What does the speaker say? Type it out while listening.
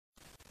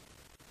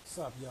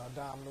What's up, y'all?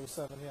 Dominoes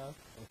 7 here.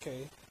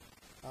 Okay.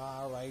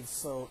 Alright,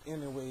 so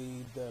anyway,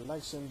 the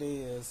election day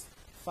is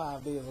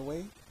 5 days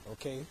away.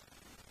 Okay.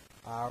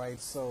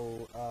 Alright,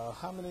 so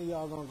how many of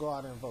y'all gonna go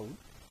out and vote?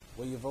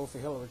 Will you vote for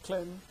Hillary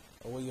Clinton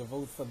or will you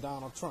vote for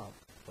Donald Trump?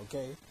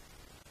 Okay.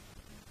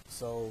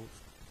 So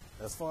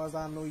as far as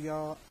I know,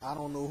 y'all, I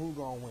don't know who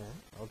gonna win.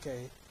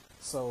 Okay.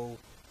 So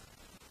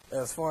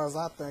as far as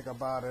I think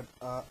about it,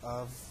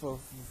 for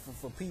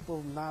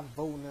people not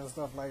voting and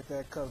stuff like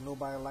that, because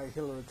nobody like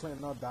Hillary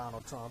Clinton or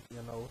Donald Trump,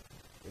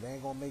 it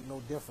ain't gonna make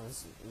no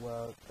difference.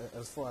 Well,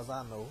 as far as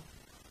I know.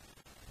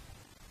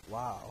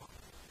 Wow.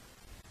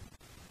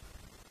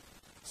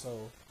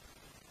 So,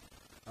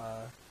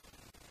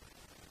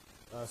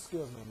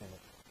 excuse me a minute.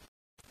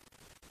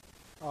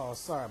 Oh,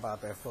 sorry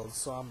about that, folks.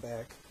 So I'm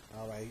back.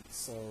 All right.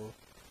 So,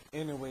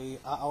 anyway,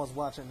 I was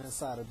watching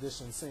Inside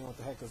Edition, seeing what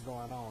the heck is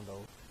going on,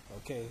 though.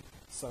 Okay,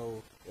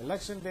 so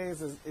election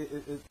days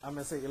I'm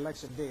gonna say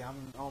election day. I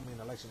don't mean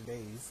election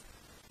days.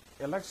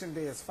 Election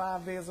day is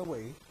 5 days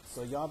away,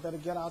 so y'all better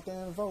get out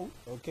there and vote.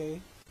 Okay,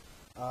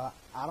 I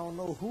don't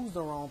know who's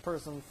the wrong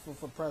person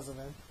for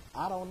president.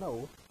 I don't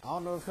know. I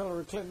don't know if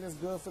Hillary Clinton is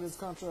good for this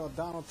country or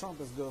Donald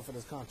Trump is good for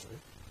this country.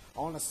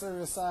 On the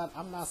serious side,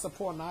 I'm not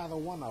supporting either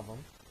one of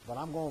them, but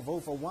I'm gonna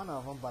vote for one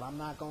of them. But I'm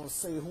not gonna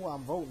say who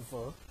I'm voting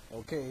for.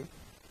 Okay,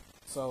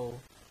 so.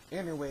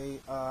 Anyway,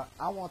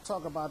 I want to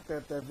talk about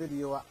that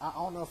video. I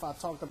don't know if I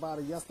talked about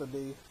it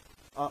yesterday.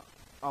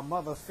 A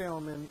mother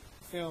filming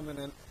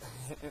and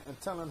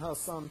telling her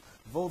son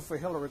vote for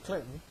Hillary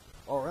Clinton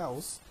or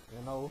else.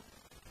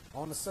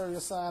 On the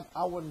serious side,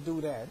 I wouldn't do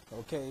that.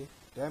 Okay,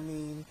 that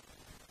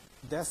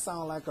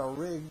sounds like a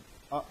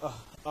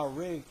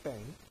rigged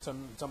thing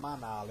to my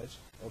knowledge.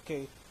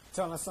 Okay,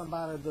 telling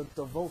somebody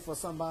to vote for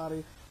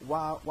somebody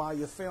while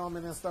you're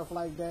filming and stuff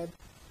like that.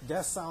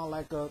 That sound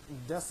like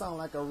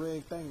a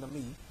rigged thing to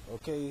me.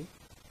 Okay,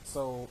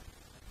 so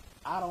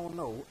I don't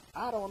know.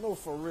 I don't know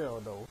for real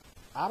though.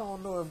 I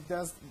don't know if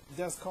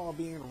that's called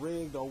being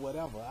rigged or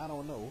whatever. I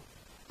don't know.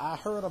 I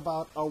heard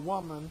about a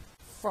woman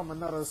from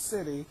another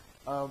city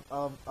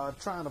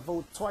trying to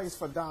vote twice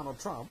for Donald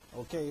Trump.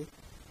 Okay,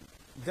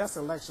 that's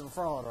election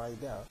fraud right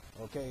there.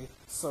 Okay,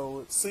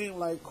 so it seemed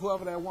like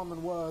whoever that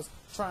woman was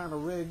trying to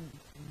rig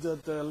the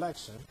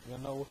election,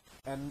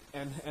 and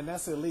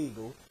that's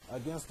illegal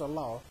against the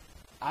law.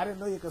 I didn't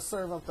know you could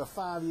serve up to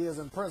 5 years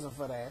in prison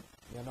for that,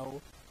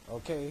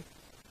 okay?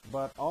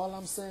 But all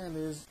I'm saying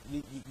is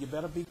you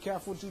better be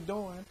careful what you're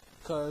doing,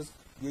 because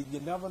you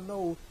never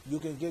know, you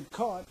can get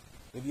caught.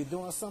 If you're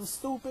doing something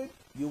stupid,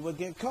 you will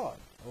get caught,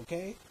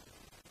 okay?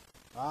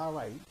 All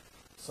right,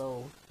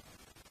 so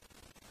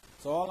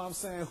all I'm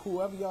saying,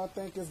 whoever y'all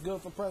think is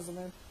good for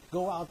president,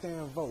 go out there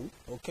and vote,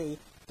 okay?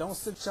 Don't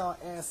sit y'all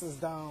asses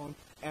down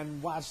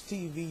and watch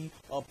TV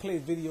or play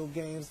video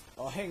games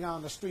or hang out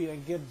on the street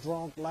and get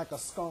drunk like a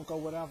skunk or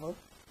whatever.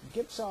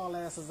 Get y'all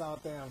asses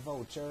out there and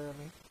vote, you hear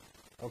me?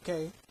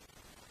 Okay?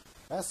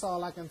 That's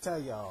all I can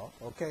tell y'all,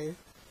 okay?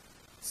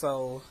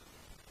 So,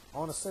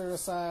 on the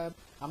serious side,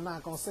 I'm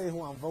not going to say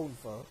who I'm voting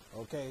for,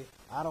 okay?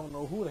 I don't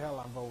know who the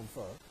hell I'm voting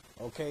for,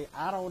 okay?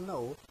 I don't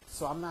know,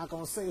 so I'm not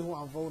going to say who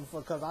I'm voting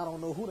for because I don't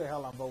know who the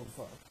hell I'm voting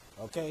for,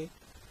 okay?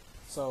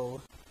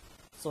 So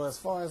as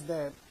far as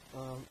that,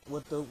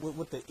 with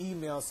the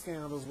email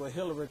scandals with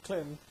Hillary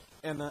Clinton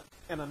and a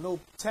no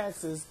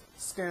taxes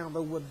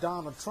scandal with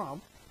Donald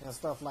Trump and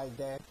stuff like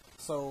that.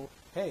 So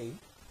hey,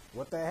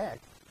 what the heck?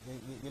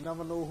 You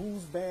never know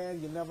who's bad.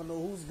 You never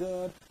know who's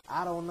good.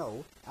 I don't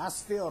know. I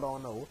still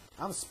don't know.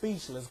 I'm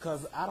speechless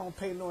because I don't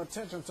pay no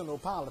attention to no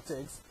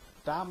politics.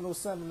 Domino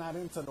 7 not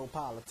into no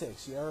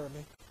politics. You heard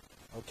me?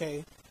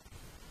 Okay.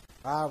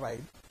 All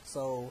right.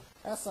 So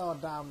that's all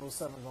Domino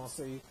 7 gonna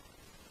say.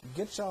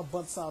 Get y'all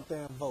butts out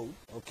there and vote,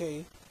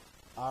 okay?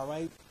 All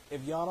right?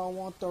 If y'all don't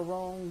want the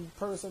wrong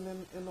person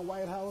in the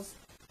White House,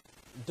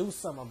 do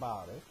something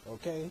about it,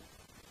 okay?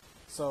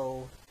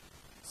 So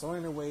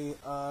anyway,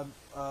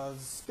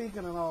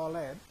 speaking of all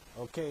that,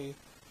 okay,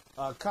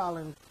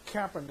 Colin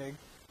Kaepernick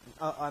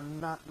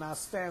not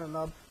standing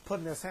up,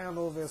 putting his hand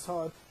over his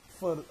heart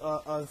for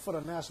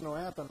the national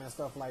anthem and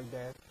stuff like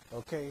that,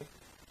 okay?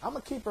 I'm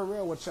going to keep it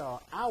real with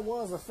y'all. I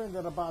was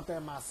offended about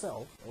that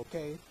myself,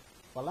 okay?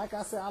 But like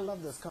I said, I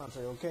love this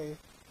country, okay?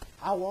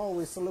 I will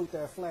always salute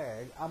that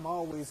flag. I'm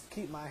always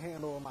keep my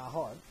hand over my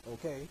heart,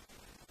 okay?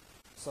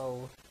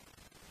 So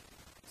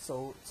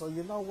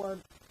you know what?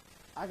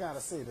 I gotta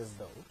say this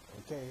though,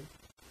 okay?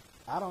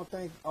 I don't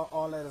think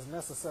all that is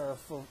necessary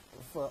for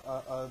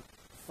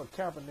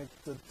Kaepernick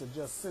to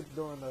just sit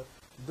during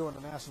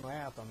the national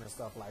anthem and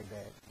stuff like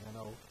that,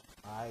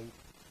 Alright.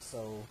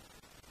 So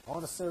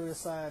on the serious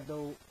side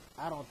though,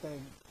 I don't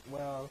think.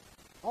 Well,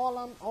 all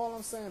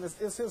I'm saying is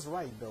it's his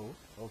right though,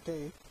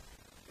 okay?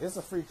 It's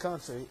a free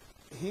country.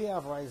 He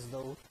have rights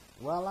though.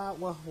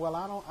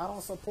 I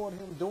don't support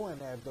him doing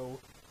that though,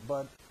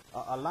 but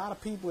a lot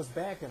of people is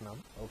backing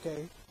him,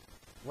 okay?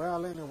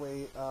 Well,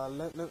 anyway,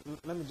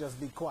 let me just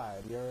be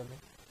quiet, you hear me?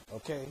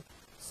 Okay?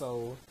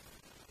 So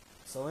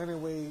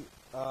anyway,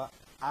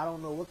 I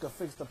don't know what could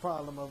fix the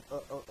problem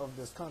of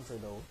this country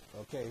though.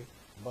 Okay,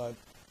 but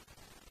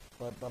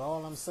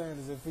all I'm saying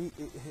is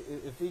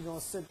if he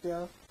gonna sit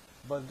there,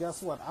 but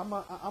guess what?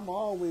 I'm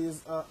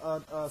always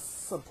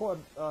support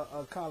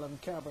Colin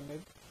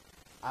Kaepernick.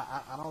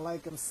 I don't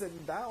like him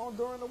sitting down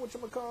during the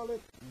whatchamacallit.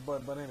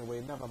 But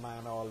anyway, never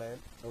mind all that.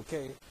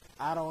 Okay,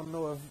 I don't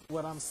know if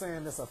what I'm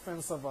saying is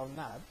offensive or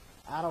not.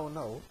 I don't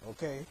know.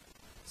 Okay,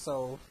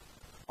 so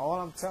all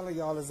I'm telling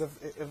y'all is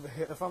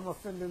if I'm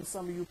offending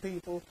some of you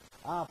people,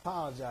 I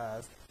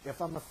apologize.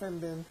 If I'm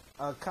offending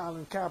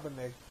Colin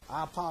Kaepernick,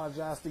 I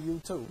apologize to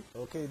you too.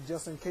 Okay,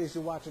 just in case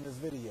you're watching this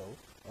video.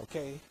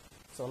 Okay,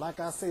 so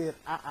like I said,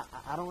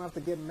 I don't have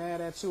to get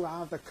mad at you. I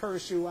don't have to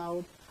curse you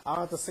out. I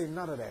don't have to say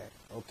none of that.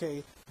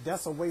 Okay,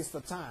 that's a waste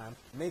of time.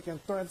 Making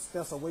threats,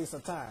 that's a waste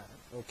of time.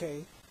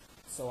 Okay,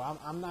 so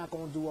I'm not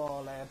gonna do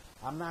all that.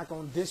 I'm not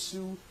gonna diss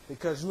you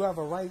because you have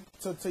a right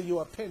to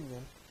your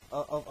opinion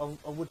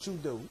of what you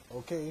do.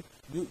 Okay,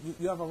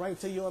 you have a right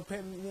to your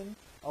opinion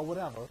or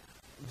whatever.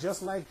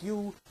 Just like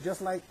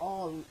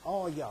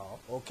all y'all.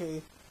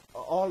 Okay,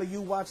 all of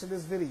you watching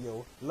this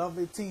video,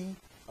 Lovely T,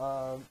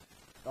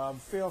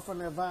 Phil from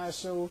the Advice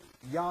Show,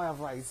 y'all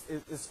have rights,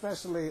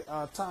 especially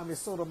Tommy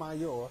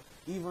Sotomayor.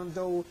 Even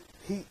though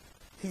he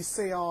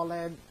say all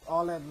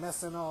that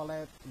mess and all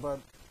that,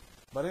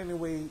 but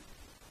anyway,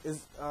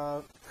 is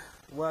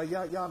well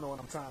y'all know what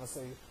I'm trying to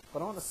say.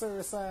 But on the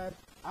serious side,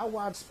 I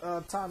watch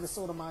Tommy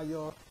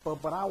Sotomayor,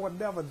 but I would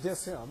never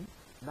diss him,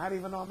 not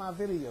even on my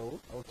video.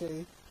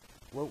 Okay,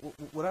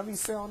 whatever he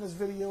say on his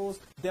videos,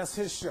 that's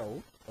his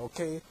show.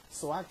 Okay,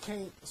 so I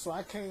can't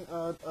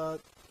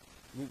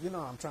you know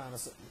what I'm trying to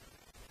say.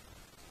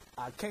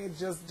 I can't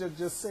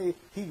just say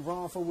he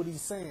wrong for what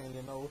he's saying,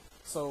 you know.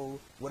 So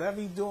whatever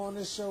he do on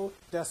this show,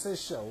 that's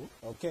his show,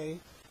 okay?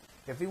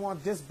 If he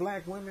want diss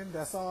black women,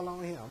 that's all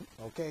on him,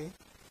 okay?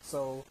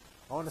 So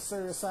on the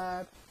serious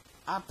side,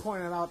 I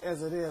point it out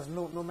as it is,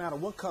 no matter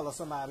what color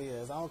somebody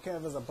is. I don't care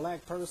if it's a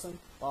black person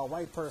or a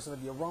white person.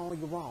 If you're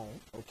wrong,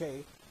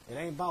 okay? It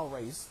ain't about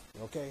race,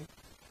 okay?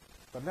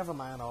 But never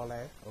mind all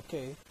that,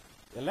 okay?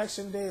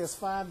 Election day is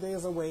 5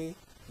 days away,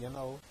 you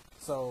know.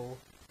 So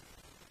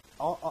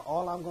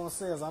all I'm going to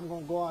say is I'm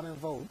going to go out and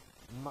vote.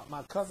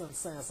 My cousin's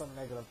saying some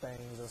negative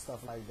things and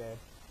stuff like that,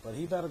 but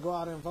he better go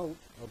out and vote,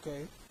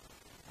 okay?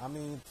 I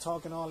mean,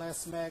 talking all that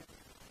smack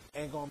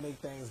ain't going to make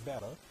things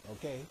better,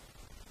 okay?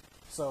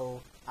 So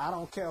I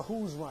don't care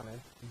who's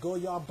running. Go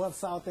your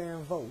butts out there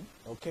and vote,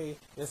 okay?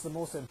 It's the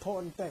most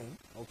important thing,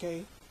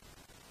 okay?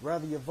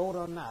 Whether you vote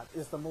or not,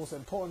 it's the most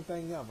important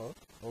thing ever,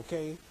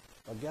 okay?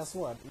 But guess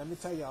what? Let me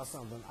tell y'all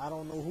something. I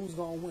don't know who's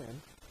going to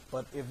win,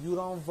 but if you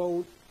don't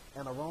vote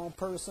and a wrong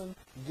person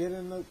get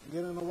in the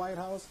White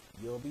House,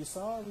 you'll be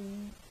sorry.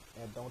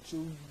 And don't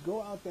you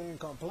go out there and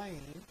complain,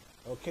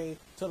 okay?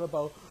 Tell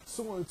about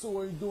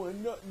so-and-so ain't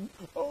doing nothing.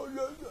 Oh,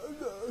 no.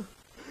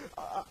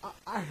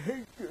 I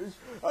hate this.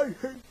 I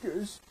hate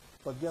this.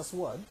 But guess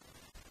what?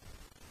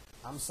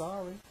 I'm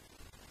sorry.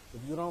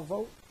 If you don't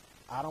vote,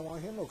 I don't want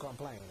to hear no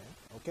complaining,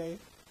 okay?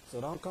 So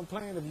don't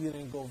complain if you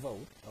didn't go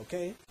vote,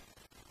 okay?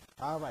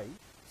 All right.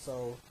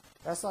 So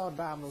that's all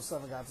Dominoes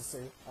 7 got to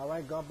say. All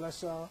right. God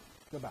bless y'all.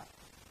 Goodbye.